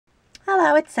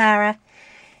Hello, it's Sarah.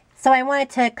 So I wanted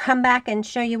to come back and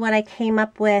show you what I came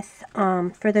up with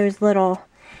for those little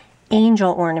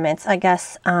angel ornaments, I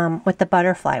guess, with the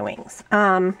butterfly wings.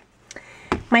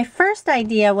 My first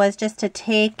idea was just to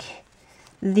take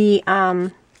the,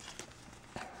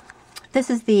 this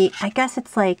is the, I guess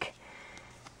it's like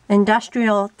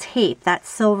industrial tape, that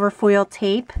silver foil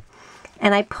tape,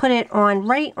 and I put it on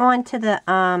right onto the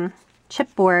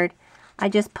chipboard. I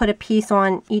just put a piece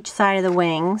on each side of the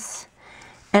wings,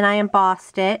 and I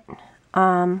embossed it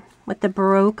with the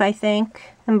Baroque, I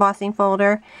think, embossing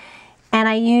folder. And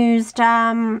I used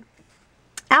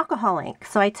alcohol ink.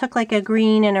 So I took like a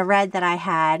green and a red that I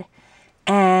had,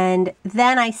 and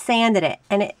then I sanded it,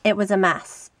 and it was a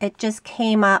mess. It just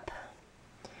came up,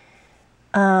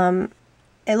 it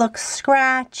looks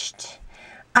scratched.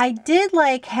 I did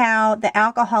like how the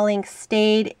alcohol ink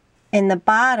stayed in the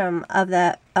bottom of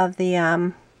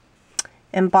the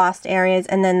embossed areas,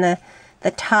 and then the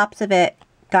tops of it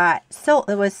got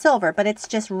it was silver, but it's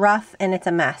just rough and it's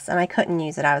a mess, and I couldn't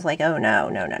use it. I was like, oh no,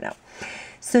 no, no, no.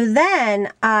 So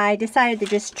then I decided to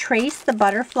just trace the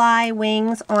butterfly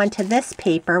wings onto this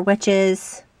paper, which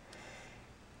is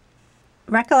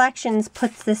Recollections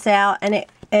puts this out, and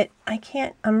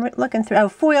I'm looking through,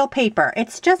 foil paper.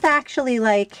 It's just actually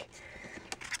like,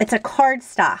 it's a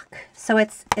cardstock, so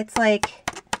it's like,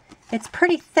 it's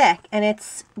pretty thick, and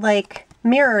it's like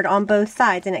mirrored on both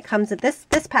sides, and it comes with this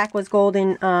pack was gold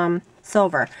and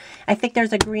silver. I think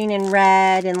there's a green and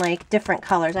red and like different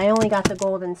colors. I only got the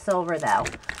gold and silver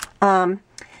though.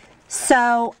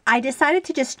 So I decided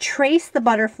to just trace the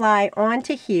butterfly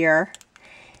onto here,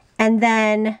 and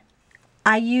then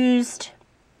I used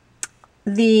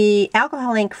the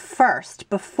alcohol ink first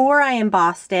before I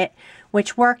embossed it,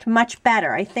 which worked much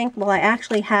better. I think, well, I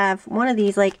actually have one of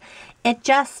these, like, it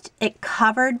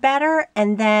covered better,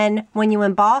 and then when you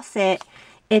emboss it,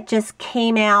 it just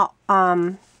came out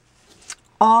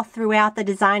all throughout the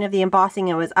design of the embossing.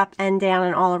 It was up and down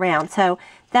and all around. So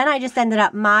then I just ended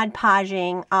up Mod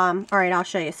Podging. All right, I'll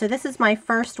show you. So this is my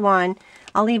first one.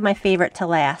 I'll leave my favorite to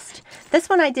last. This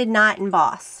one I did not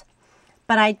emboss,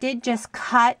 but I did just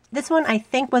cut. This one I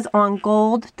think was on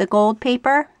gold, the gold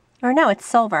paper. Or no, it's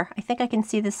silver. I think I can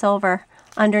see the silver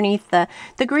underneath the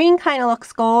green kind of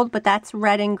looks gold, but that's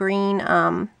red and green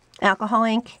alcohol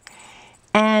ink.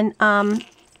 And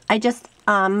I just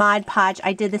Mod Podge.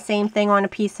 I did the same thing on a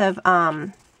piece of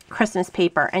Christmas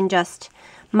paper and just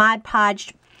Mod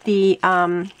Podged the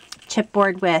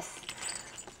chipboard with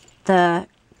the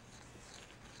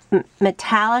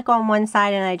metallic on one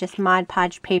side, and I just Mod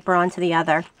Podged paper onto the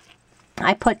other.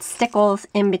 I put stickles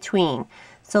in between.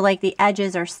 So like the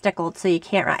edges are stickled so you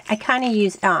can't write. I kind of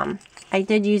used, I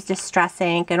did use distress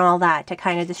ink and all that to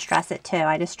kind of distress it too.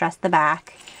 I distressed the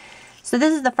back. So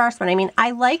this is the first one. I mean,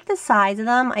 I like the size of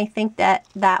them. I think that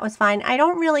was fine. I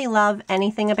don't really love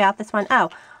anything about this one. Oh,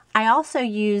 I also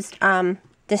used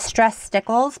distress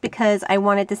stickles because I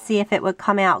wanted to see if it would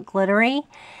come out glittery.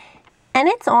 And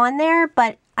it's on there,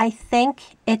 but I think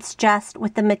it's just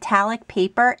with the metallic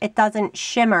paper, it doesn't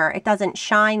shimmer, it doesn't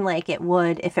shine like it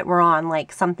would if it were on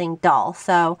like something dull.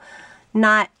 So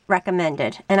not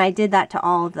recommended. And I did that to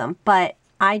all of them, but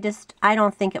I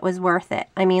don't think it was worth it.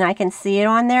 I mean, I can see it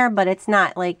on there, but it's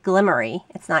not like glimmery.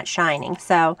 It's not shining.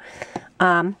 So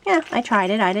yeah, I tried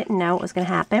it. I didn't know it was going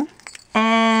to happen.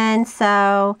 And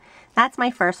so that's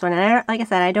my first one. And like I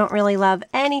said, I don't really love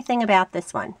anything about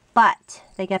this one, but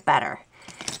they get better.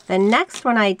 The next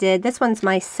one I did, this one's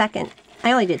my second.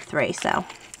 I only did 3, so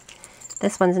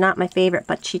this one's not my favorite,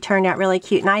 but she turned out really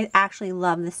cute. And I actually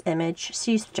love this image.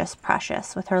 She's just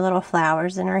precious with her little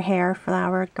flowers in her hair,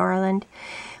 flowered garland.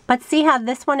 But see how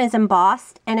this one is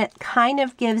embossed, and it kind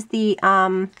of gives the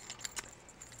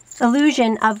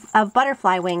illusion of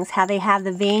butterfly wings, how they have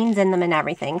the veins in them and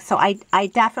everything. So I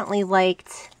definitely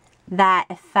liked that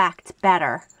effect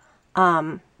better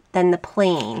than the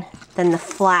plain, than the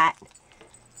flat,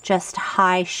 just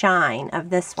high shine of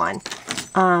this one.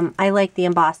 I like the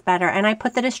embossed better, and I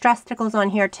put the distress stickles on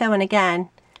here too, and again,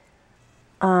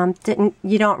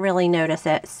 you don't really notice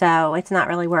it, so it's not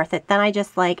really worth it. Then I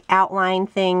just like outline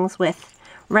things with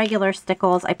regular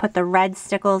stickles. I put the red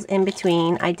stickles in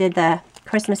between. I did the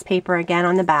Christmas paper again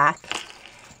on the back,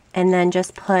 and then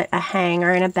just put a hanger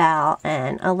and a bell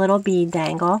and a little bead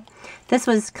dangle. This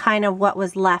was kind of what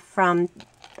was left from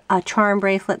a charm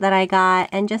bracelet that I got,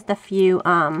 and just a few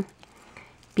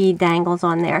bead dangles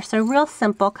on there. So real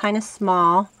simple, kind of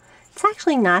small. It's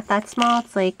actually not that small.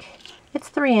 It's like, it's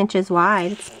 3 inches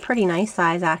wide. It's a pretty nice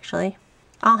size actually.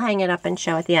 I'll hang it up and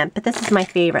show at the end, but this is my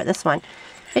favorite, this one.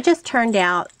 It just turned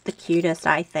out the cutest,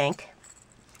 I think.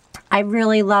 I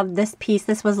really love this piece.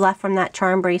 This was left from that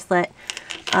charm bracelet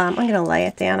I'm going to lay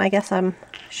it down. I guess I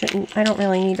don't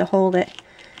really need to hold it.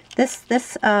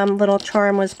 This little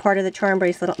charm was part of the charm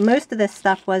bracelet. Most of this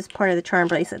stuff was part of the charm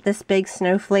bracelet. This big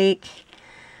snowflake,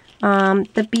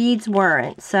 the beads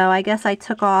weren't. So I guess I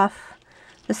took off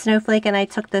the snowflake and I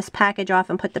took this package off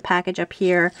and put the package up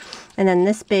here. And then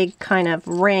this big kind of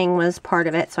ring was part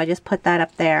of it. So I just put that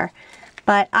up there.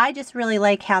 But I just really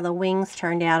like how the wings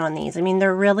turned out on these. I mean,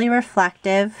 they're really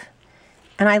reflective.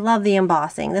 And I love the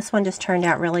embossing. This one just turned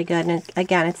out really good. And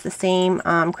again, it's the same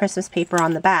Christmas paper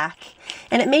on the back.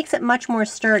 And it makes it much more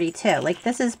sturdy too. Like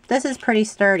this is pretty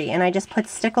sturdy. And I just put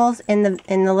stickles in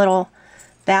the little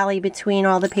valley between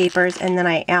all the papers. And then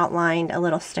I outlined a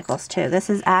little stickles too. This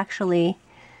is actually,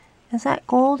 is that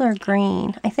gold or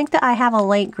green? I think that I have a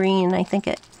light green. I think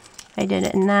I did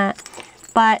it in that.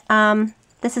 But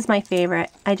this is my favorite.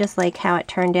 I just like how it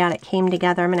turned out. It came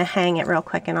together. I'm going to hang it real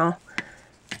quick and I'll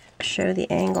show the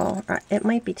angle. It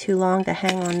might be too long to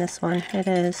hang on this one. It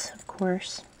is, of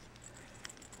course.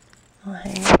 I'll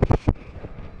hang it.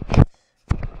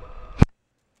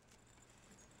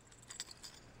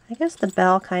 I guess the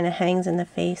bell kind of hangs in the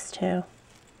face too.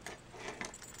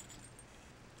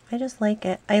 I just like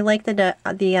it. I like it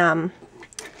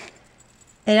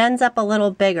ends up a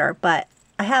little bigger, but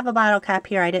I have a bottle cap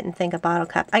here. I didn't think a bottle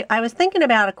cap. I was thinking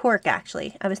about a cork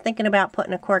actually. I was thinking about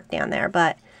putting a cork down there,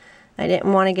 but I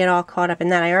didn't want to get all caught up in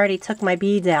that. I already took my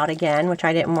beads out again, which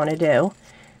I didn't want to do.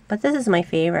 But this is my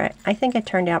favorite. I think it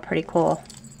turned out pretty cool.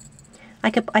 I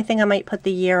think I might put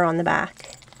the year on the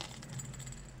back.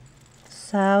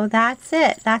 So that's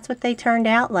it. That's what they turned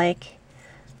out like.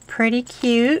 Pretty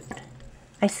cute.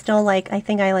 I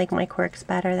think I like my corks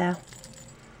better though.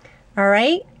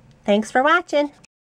 Alright, thanks for watching.